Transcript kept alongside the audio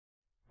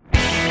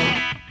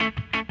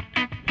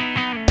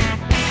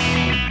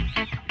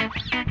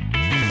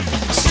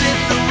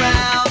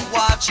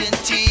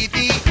What's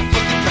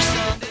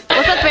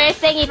the first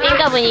thing you think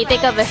of when you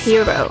think of a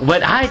hero?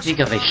 When I think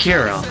of a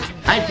hero,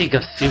 I think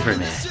of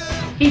Superman.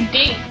 He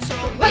dinks.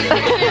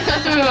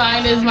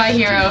 SuperWOmen is my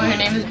hero. Her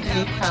name is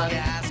Denise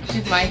Helen.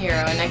 She's my hero,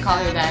 and I call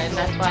her that, and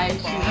that's why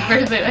she's the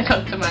first thing that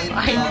comes to my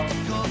mind.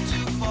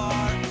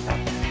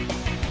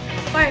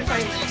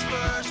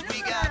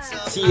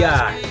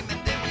 T.I.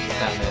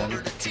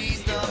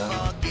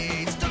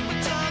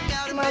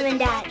 Mom and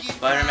Dad.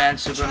 Spider-Man,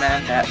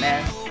 Superman,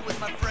 Batman.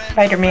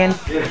 Spider-Man.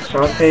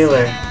 Sean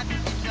Taylor.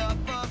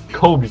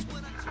 Kobe.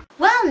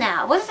 Well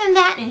now, wasn't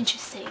that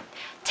interesting?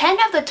 10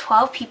 of the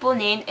 12 people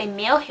named a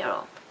male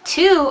hero.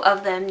 2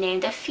 of them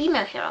named a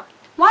female hero.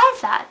 Why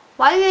is that?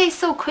 Why do they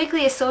so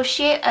quickly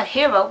associate a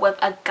hero with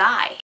a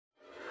guy?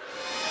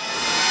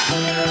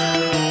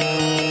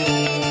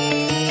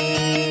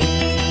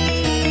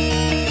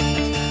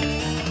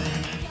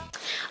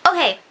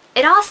 Okay,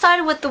 it all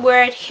started with the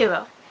word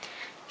hero.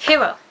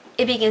 Hero.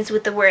 It begins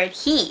with the word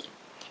he.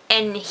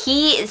 And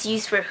he is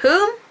used for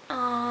whom?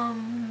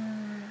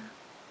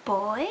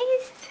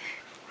 Boys?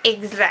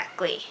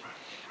 Exactly.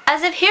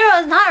 As if hero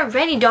is not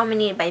already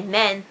dominated by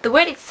men, the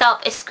word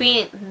itself is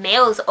screaming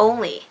males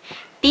only.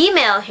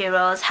 Female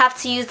heroes have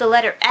to use the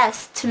letter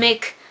S to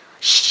make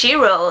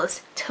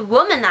sheroes to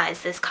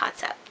womanize this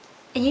concept.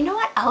 And you know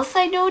what else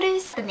I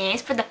noticed? The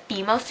names for the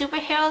female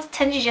superheroes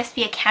tend to just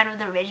be a count of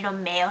the original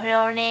male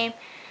hero name.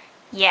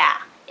 Yeah,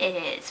 it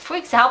is. For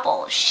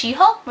example,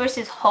 She-Hulk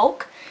versus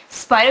Hulk,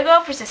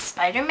 Spider-Girl versus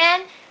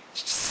Spider-Man,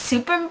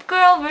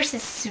 Supergirl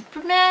versus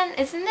Superman.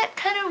 Isn't that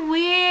kind of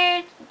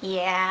weird?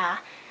 Yeah.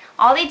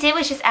 All they did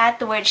was just add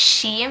the word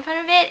she in front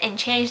of it and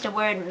change the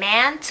word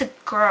man to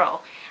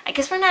girl. I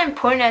guess we're not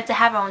important enough to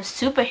have our own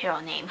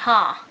superhero name,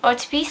 huh? Or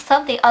to be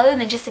something other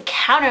than just a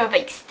counter of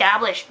an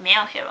established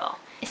male hero.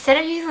 Instead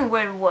of using the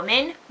word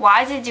woman,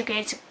 why is it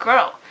degraded to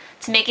girl?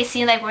 To make it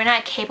seem like we're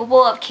not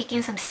capable of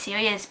kicking some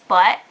serious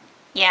butt?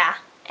 Yeah,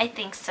 I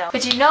think so.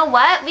 But you know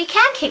what? We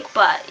can kick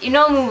butt. You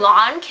know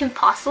Mulan, Kim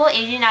Possible,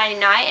 Agent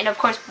 99, and of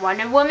course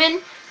Wonder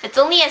Woman? It's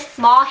only a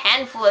small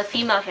handful of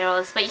female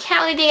heroes, but you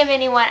can't really think of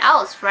anyone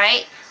else,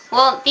 right?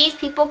 Well, these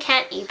people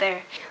can't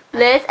either.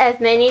 List as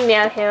many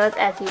male heroes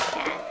as you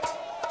can.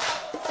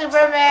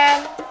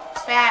 Superman,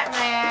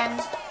 Batman,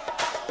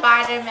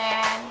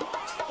 Spider-Man,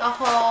 the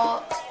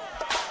Hulk,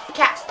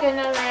 Captain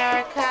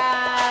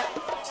America,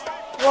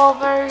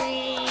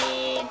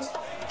 Wolverine.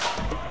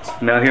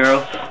 Male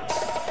heroes?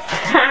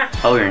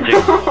 Oh, you're in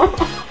Jin.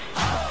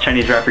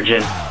 Chinese rapper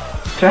Jin.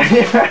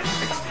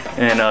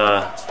 And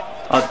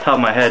off the top of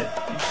my head,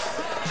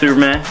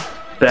 Superman,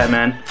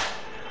 Batman.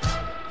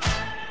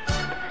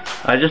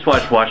 I just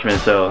watched Watchmen,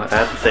 so I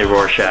have to say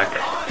Rorschach.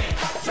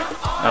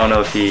 I don't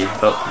know if he,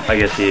 oh, I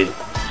guess he,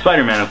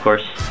 Spider-Man, of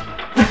course.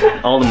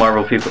 All the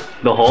Marvel people.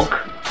 The Hulk.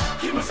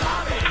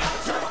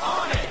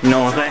 You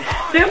know what I'm saying?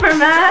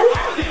 Superman,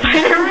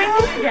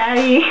 Spider-Man,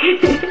 Daddy.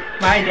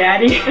 My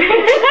daddy.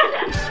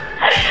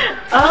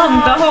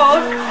 The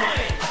Hulk,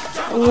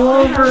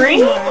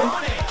 Wolverine,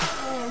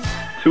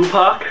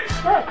 Tupac.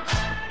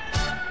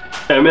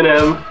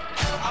 Eminem.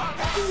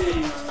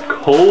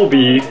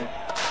 Kobe.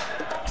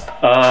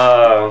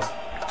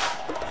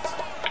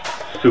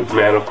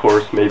 Superman, of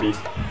course, maybe.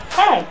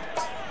 Hey.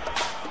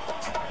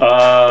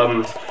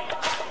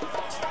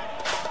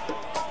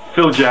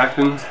 Phil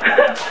Jackson.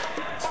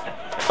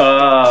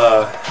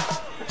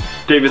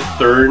 David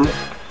Stern.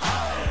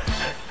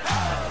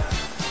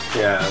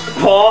 Yeah.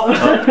 Paul.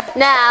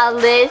 Now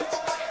list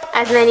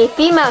as many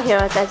female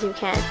heroes as you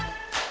can.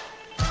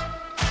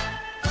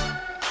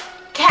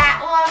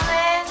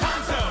 Catwoman,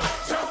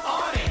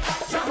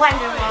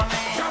 Wonder Woman.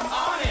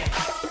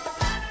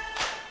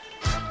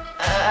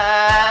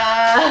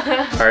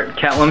 Alright,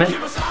 Catwoman.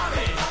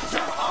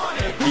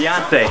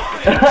 Beyonce.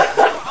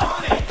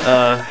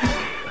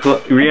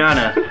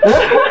 Rihanna.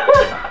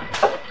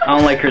 I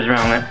don't like hers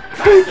around, man. I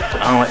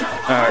don't like.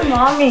 Alright.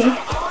 Mommy,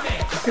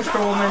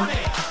 SuperWOmen,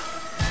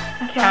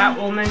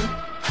 Catwoman.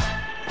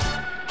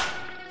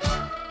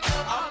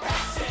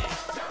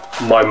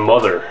 My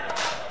mother.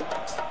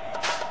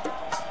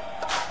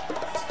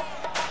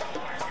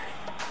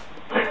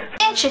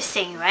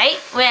 Interesting, right?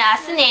 When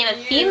asked to name a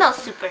female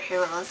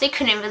superheroes, they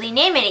couldn't really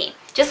name any.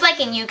 Just like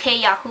in UK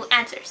Yahoo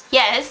Answers.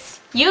 Yes,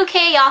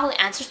 UK Yahoo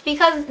Answers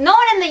because no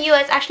one in the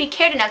US actually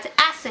cared enough to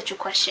ask such a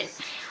question.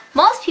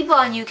 Most people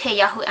on UK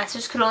Yahoo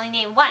Answers could only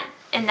name one,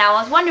 and that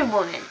was Wonder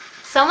Woman.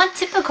 Somewhat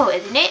typical,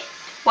 isn't it?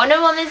 Wonder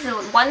Woman is the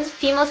one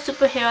female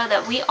superhero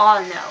that we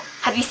all know.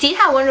 Have you seen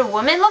how Wonder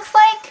Woman looks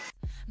like?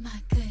 My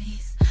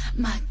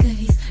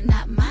goodies,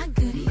 not my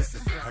goodies.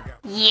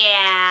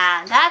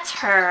 Yeah, that's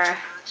her.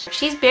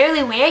 She's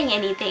barely wearing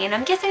anything, and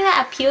I'm guessing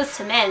that appeals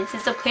to men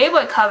since the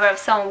Playboy cover of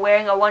someone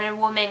wearing a Wonder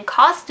Woman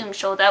costume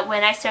showed up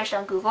when I searched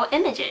on Google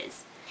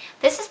Images.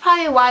 This is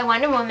probably why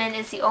Wonder Woman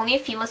is the only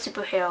female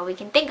superhero we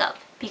can think of.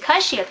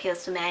 Because she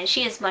appeals to men,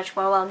 she is much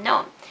more well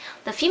known.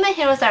 The female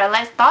heroes that are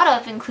less thought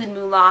of include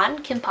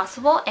Mulan, Kim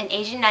Possible, and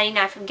Agent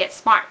 99 from Get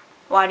Smart.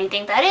 Why do you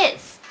think that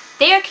is?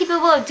 They are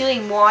capable of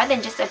doing more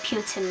than just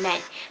appeal to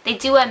men. They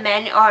do what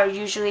men are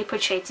usually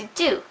portrayed to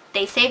do.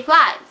 they save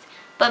lives.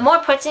 But more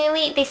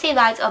pertinently, they save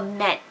lives of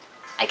men.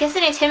 I guess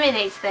it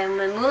intimidates them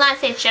when Mulan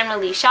saves General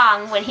Li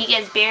Shang when he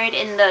gets buried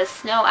in the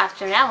snow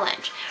after an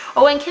avalanche,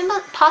 or when Kim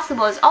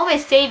Possible is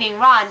always saving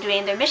Ron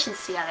during their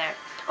missions together.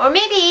 Or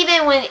maybe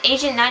even when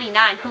Agent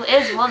 99, who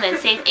is a woman,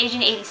 saves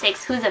Agent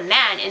 86, who's a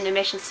man, in their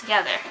missions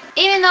together.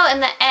 Even though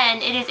in the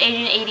end, it is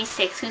Agent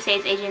 86 who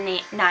saves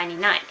Agent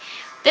 99.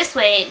 This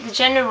way, the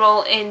gender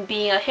role in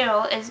being a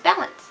hero is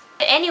balanced.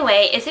 But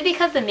anyway, is it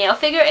because the male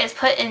figure is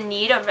put in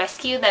need of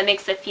rescue that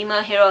makes the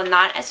female hero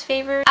not as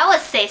favored? I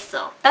would say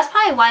so. That's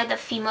probably why the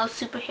female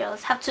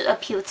superheroes have to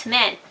appeal to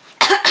men.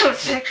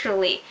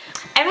 Sexually.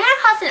 I ran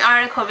across an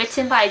article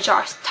written by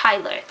Josh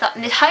Tyler.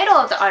 The title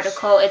of the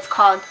article is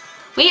called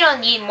 "We Don't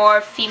Need More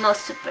Female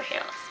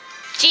Superheroes."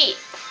 Gee,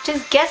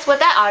 just guess what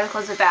that article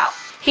is about.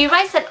 He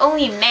writes that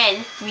only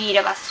men read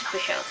about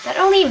superheroes, that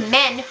only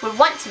men would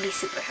want to be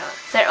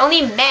superheroes, that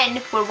only men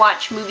would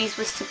watch movies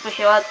with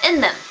superheroes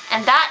in them,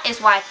 and that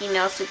is why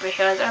female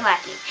superheroes are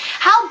lacking.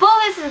 How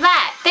bogus is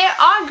that? There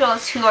are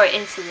girls who are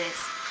into this.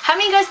 How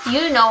many girls do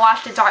you know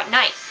watch The Dark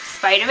Knight,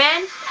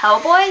 Spider-Man,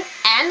 Hellboy,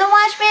 and The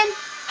Watchmen?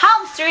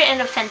 How absurd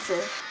and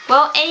offensive.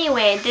 Well,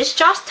 anyway, this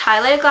Josh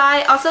Tyler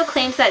guy also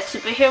claims that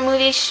superhero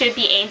movies should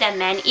be aimed at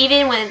men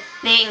even when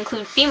they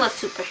include female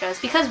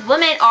superheroes because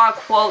women are,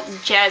 quote,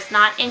 just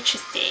not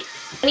interested.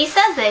 When he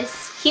says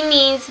this, he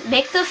means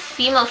make the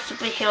female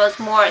superheroes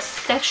more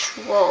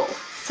sexual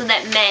so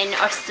that men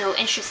are still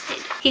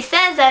interested. He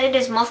says that it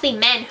is mostly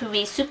men who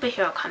read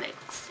superhero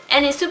comics.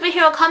 And in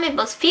superhero comic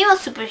books, female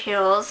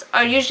superheroes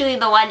are usually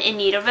the one in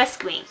need of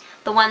rescuing.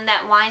 The one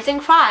that whines and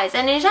cries,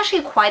 and is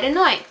actually quite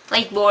annoying,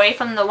 like Lori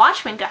from the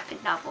Watchmen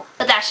graphic novel.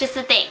 But that's just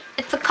the thing.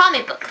 It's a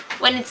comic book.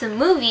 When it's a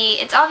movie,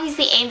 it's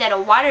obviously aimed at a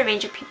wider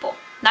range of people,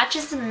 not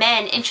just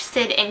men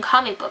interested in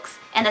comic books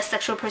and the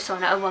sexual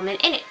persona of women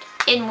in it.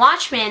 In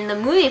Watchmen, the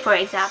movie for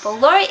example,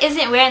 Lori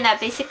isn't wearing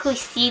that basically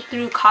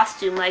see-through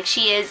costume like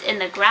she is in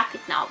the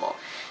graphic novel.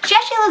 She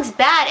actually looks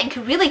bad and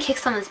could really kick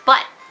someone's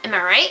butt. Am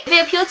I right? If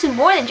it appealed to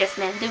more than just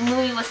men, the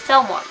movie would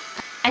sell more.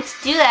 And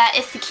to do that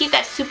is to keep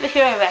that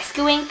superhero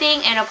rescuing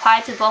thing and apply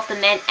it to both the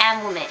men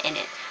and women in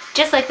it.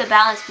 Just like the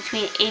balance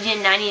between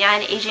Agent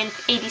 99 and Agent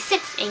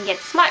 86 in Get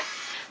Smart.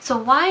 So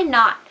why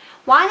not?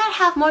 Why not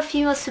have more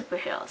female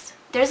superheroes?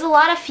 There's a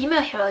lot of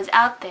female heroes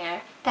out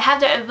there that have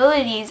their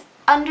abilities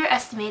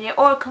underestimated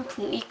or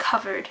completely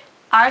covered.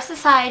 Our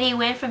society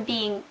went from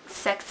being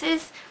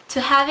sexist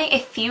to having a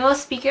female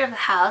Speaker of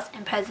the House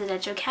and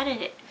presidential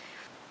candidate.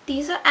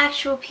 These are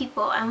actual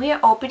people, and we are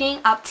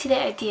opening up to the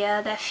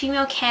idea that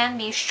female can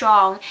be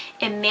strong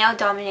in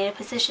male-dominated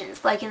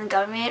positions, like in the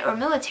government or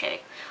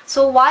military.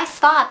 So why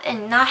stop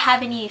and not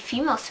have any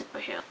female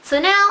superheroes? So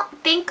now,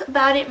 think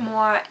about it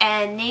more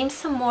and name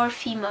some more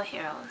female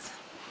heroes.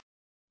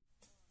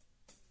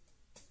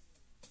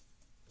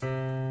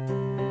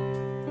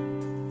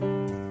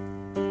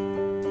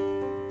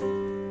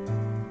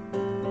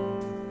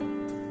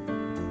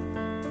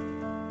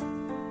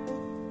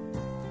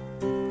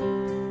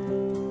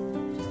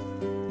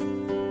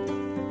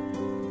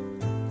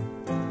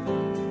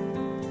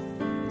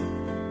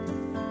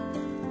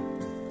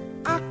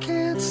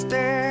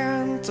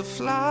 Stand to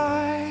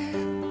fly.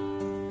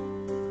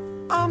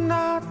 I'm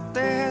not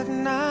that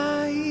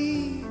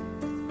naive.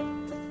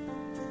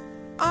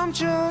 I'm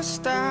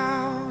just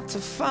out to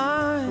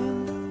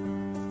find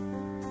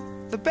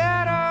the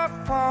better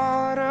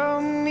part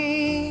of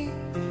me.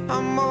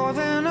 I'm more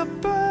than a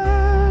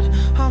bird,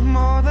 I'm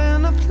more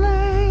than a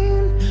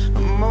plane,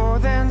 I'm more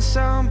than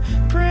some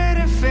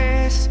pretty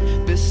face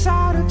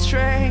beside a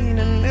train.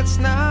 And it's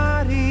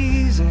not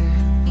easy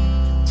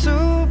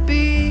to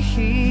be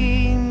here.